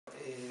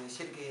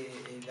decir que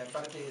en la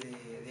parte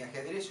de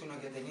ajedrez, uno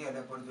que ha tenido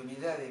la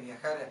oportunidad de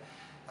viajar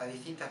a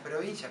distintas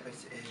provincias,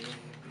 pues,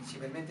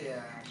 principalmente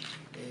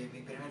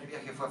mi primer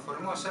viaje fue a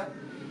Formosa,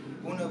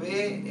 uno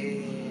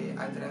ve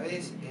a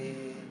través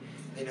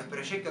de los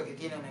proyectos que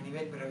tienen a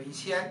nivel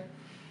provincial,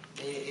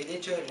 el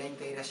hecho de la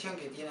integración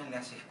que tienen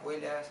las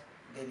escuelas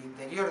del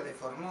interior de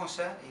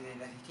Formosa y de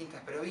las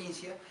distintas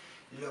provincias,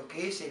 lo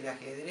que es el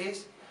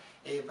ajedrez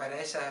para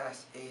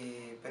esas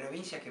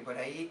provincias que por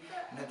ahí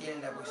no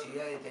tienen la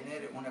posibilidad de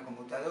tener una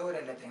computadora,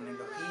 la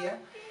tecnología,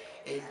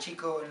 el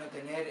chico no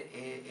tener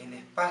el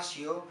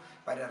espacio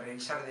para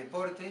realizar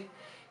deporte.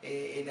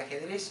 El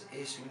ajedrez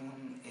es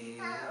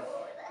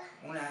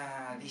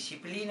una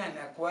disciplina en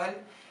la cual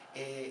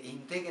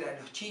integra a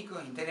los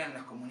chicos, integra a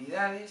las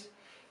comunidades.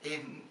 Es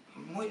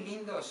muy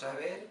lindo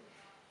saber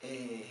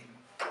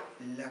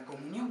la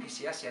comunión que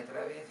se hace a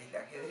través del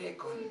ajedrez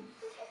con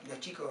los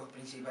chicos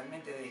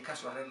principalmente de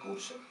escasos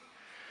recursos.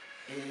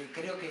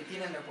 Creo que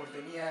tienen la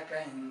oportunidad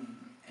acá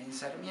en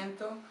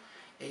Sarmiento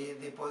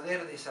de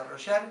poder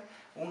desarrollar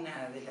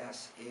una de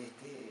las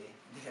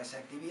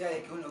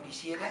actividades que uno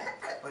quisiera,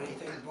 por ahí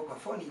estoy un poco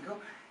afónico,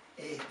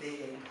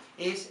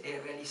 es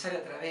realizar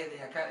a través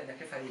de acá, de la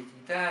jefa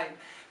distrital,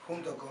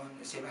 junto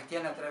con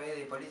Sebastián a través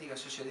de política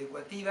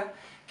socioeducativa,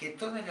 que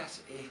todas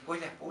las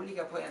escuelas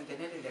públicas puedan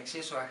tener el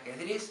acceso a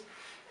ajedrez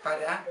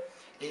para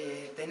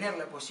tener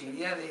la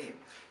posibilidad de,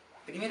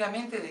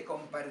 primeramente, de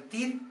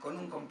compartir con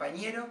un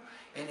compañero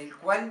en el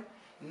cual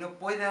no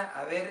pueda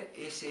haber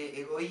ese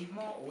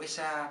egoísmo o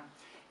esa,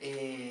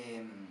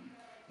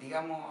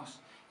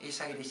 digamos,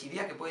 esa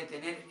agresividad que puede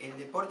tener el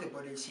deporte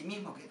por el sí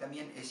mismo, que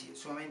también es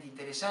sumamente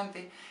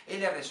interesante, es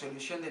la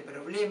resolución de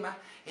problemas,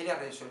 es la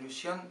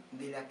resolución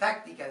de la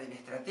táctica, de la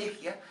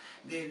estrategia,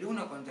 del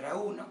uno contra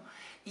uno,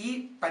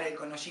 y para el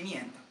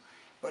conocimiento.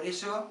 Por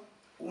eso,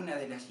 una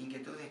de las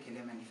inquietudes que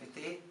le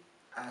manifesté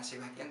a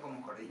Sebastián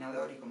como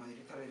coordinador y como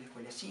director de la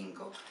Escuela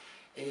 5,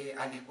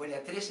 a la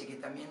Escuela 13, que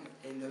también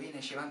lo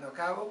viene llevando a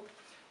cabo,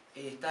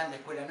 está en la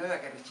Escuela Nueva,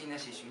 que recién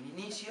hace su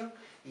inicio,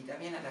 y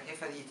también a la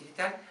jefa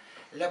distrital,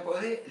 la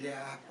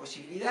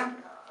posibilidad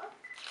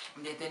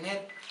de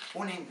tener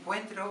un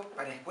encuentro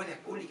para escuelas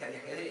públicas de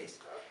ajedrez.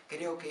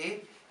 Creo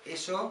que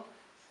eso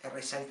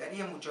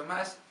resaltaría mucho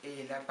más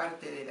la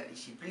parte de la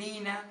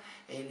disciplina,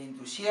 el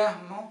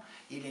entusiasmo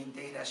y la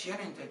integración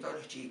entre todos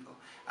los chicos.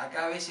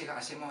 Acá a veces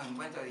hacemos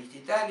encuentros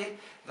distritales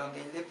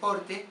donde el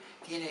deporte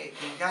tiene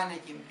quien gana y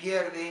quien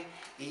pierde,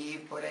 y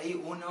por ahí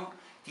uno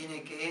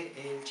tiene que,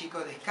 el chico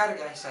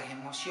descarga esas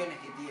emociones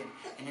que tiene.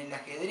 En el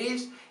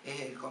ajedrez es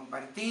el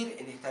compartir,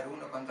 el estar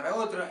uno contra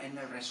otro, en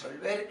el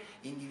resolver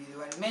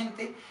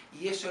individualmente,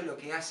 y eso es lo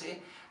que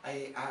hace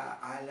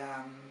a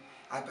la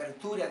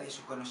apertura de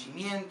su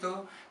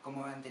conocimiento,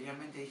 como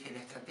anteriormente dije,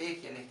 la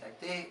estrategia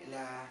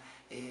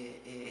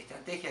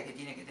que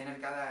tiene que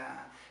tener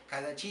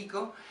cada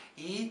chico,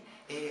 y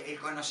el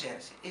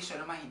conocerse. Eso es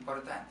lo más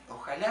importante.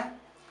 Ojalá,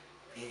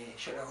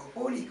 yo lo hago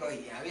público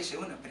y a veces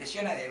uno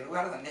presiona del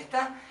lugar donde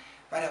está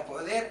para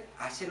poder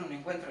hacer un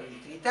encuentro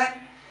distrital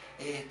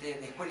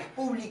de escuelas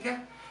públicas,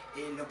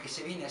 lo que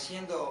se viene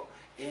haciendo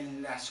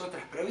en las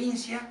otras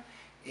provincias,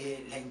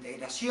 la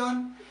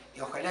integración, y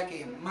ojalá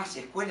que más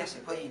escuelas se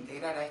puedan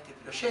integrar a este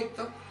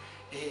proyecto.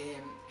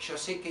 Yo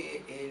sé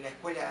que la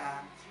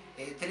Escuela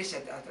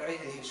 13, a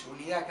través de su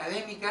unidad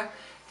académica,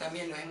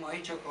 también lo hemos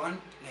hecho con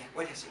la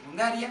escuela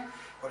secundaria,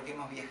 porque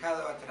hemos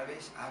viajado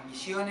a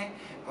Misiones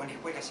con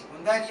escuela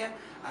secundaria,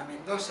 a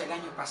Mendoza el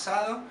año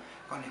pasado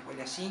con la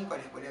Escuela 5,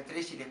 la Escuela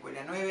 3 y la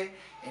Escuela 9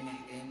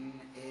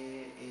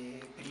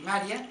 en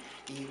primaria,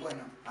 y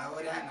bueno,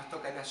 ahora nos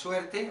toca la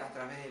suerte, a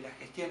través de las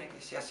gestiones que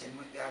se hacen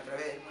a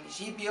través del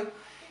municipio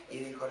y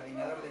del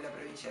coordinador de la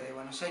provincia de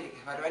Buenos Aires, que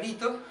es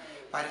Barbarito,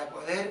 para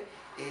poder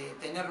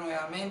tener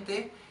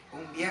nuevamente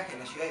un viaje a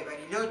la ciudad de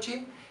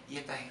Bariloche, y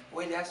estas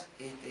escuelas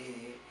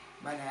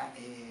van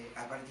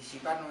a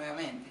participar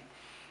nuevamente.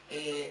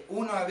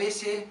 Uno a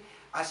veces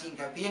hace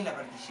hincapié en la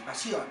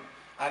participación,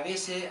 a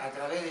veces a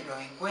través de los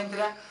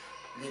encuentros,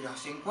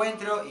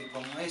 y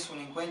como es un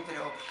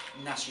encuentro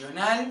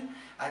nacional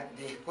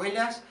de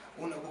escuelas,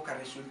 uno busca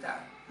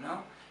resultados,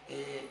 ¿no?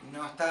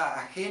 No está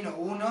ajeno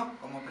uno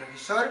como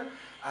profesor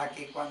a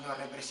que cuando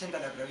representa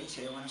a la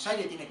provincia de Buenos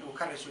Aires tiene que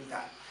buscar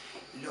resultados.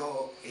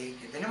 Lo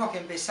que tenemos que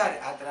empezar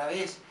a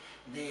través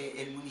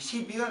del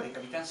municipio de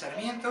Capitán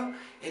Sarmiento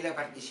es la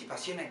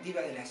participación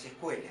activa de las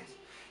escuelas,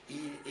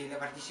 y la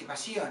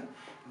participación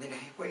de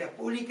las escuelas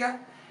públicas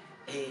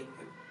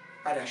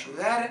para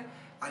ayudar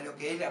a lo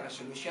que es la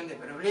resolución de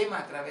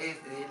problemas a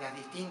través de las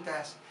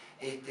distintas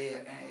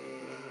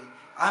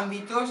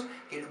ámbitos,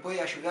 que lo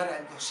puede ayudar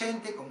al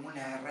docente como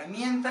una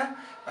herramienta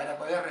para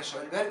poder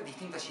resolver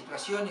distintas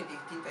situaciones,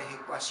 distintas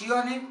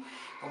ecuaciones,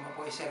 como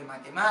puede ser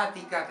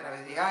matemática, a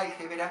través de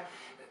álgebra,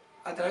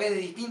 a través de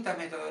distintas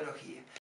metodologías.